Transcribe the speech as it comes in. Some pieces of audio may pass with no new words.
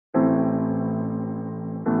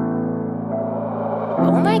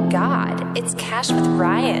Oh my God, it's Cash with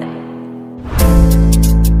Ryan.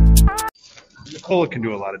 Nikola can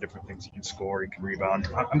do a lot of different things. He can score, he can rebound.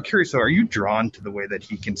 I'm curious, though, are you drawn to the way that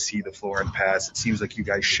he can see the floor and pass? It seems like you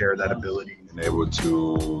guys share that ability. And able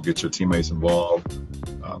to get your teammates involved,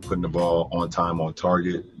 putting the ball on time, on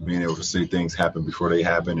target, being able to see things happen before they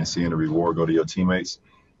happen and seeing the reward go to your teammates.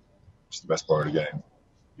 It's the best part of the game.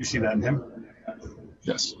 You see that in him?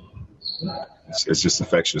 Yes. It's just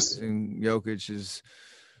infectious. And Jokić is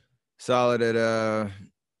solid at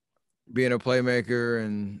being a playmaker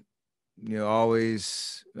and,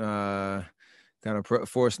 always kind of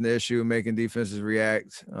forcing the issue, making defenses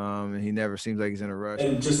react. And he never seems like he's in a rush.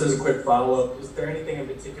 And just as a quick follow-up, is there anything in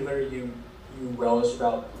particular you relish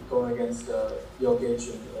about going against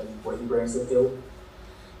Jokić and what he brings to the field?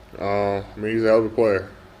 He's a hell of a player.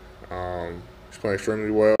 He's playing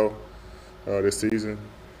extremely well this season.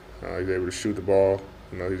 He's able to shoot the ball.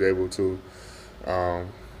 He's able to,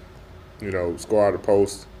 score out of the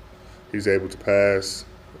post. He's able to pass.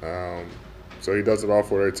 So he does it all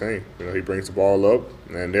for their team. He brings the ball up,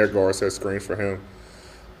 and their guard sets screens for him.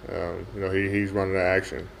 He's running the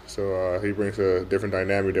action. So he brings a different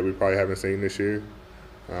dynamic that we probably haven't seen this year.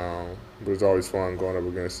 But it's always fun going up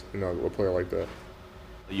against, a player like that.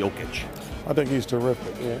 Jokić. I think he's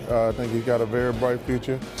terrific. I think he's got a very bright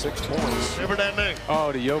future. 6'1". Remember that name?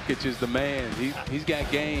 Oh, the Jokić is the man. He's got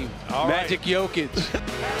game. All Magic right. Jokić.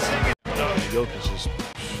 Jokić is,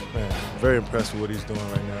 man, very impressed with what he's doing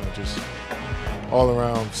right now. Just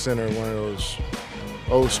all-around center, one of those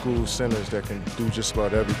old-school centers that can do just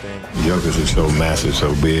about everything. Jokić is so massive,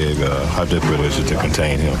 so big. How difficult is it to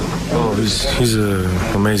contain him? Oh, he's an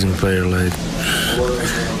amazing player. Like,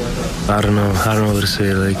 I don't know what to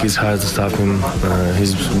say. Like, it's hard to stop him.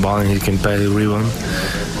 He's balling. He can pass, rebound.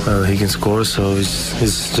 He can score. So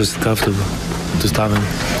it's just tough to stop him.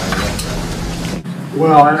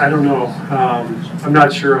 Well, I don't know. I'm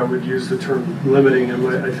not sure I would use the term limiting him.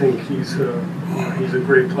 I think he's a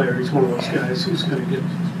great player. He's one of those guys who's going to get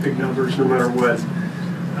big numbers no matter what.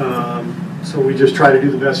 So we just try to do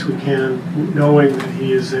the best we can, knowing that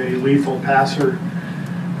he is a lethal passer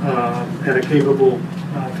and a capable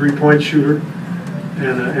three-point shooter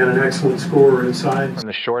and an excellent scorer inside. In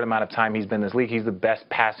the short amount of time he's been in this league, he's the best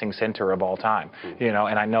passing center of all time. And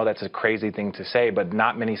I know that's a crazy thing to say, but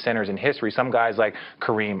not many centers in history. Some guys like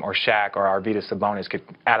Kareem or Shaq or Arvydas Sabonis could,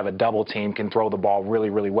 out of a double team, can throw the ball really,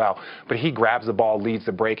 really well. But he grabs the ball, leads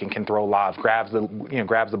the break, and can throw lobs. Grabs the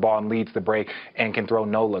ball and leads the break and can throw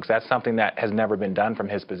no looks. That's something that has never been done from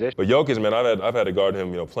his position. But Jokić, man, I've had to guard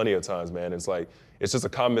him, plenty of times, man. It's just a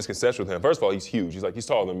common misconception with him. First of all, he's huge. He's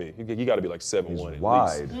taller than me. He got to be like 7'1". He's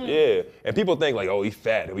wide. Yeah, and people think like, oh, he's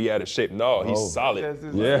fat, he out of shape. No, he's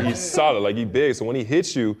solid. Yeah, he's solid. Like, he's big. So when he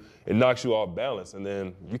hits you, it knocks you off balance, and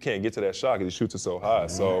then you can't get to that shot because he shoots it so high.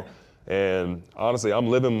 So, and honestly, I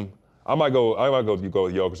might go with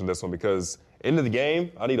Jokić in this one because end of the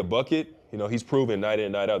game, I need a bucket. He's proven night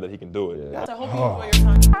in, night out that he can do it. So I hope you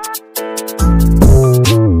enjoy your time.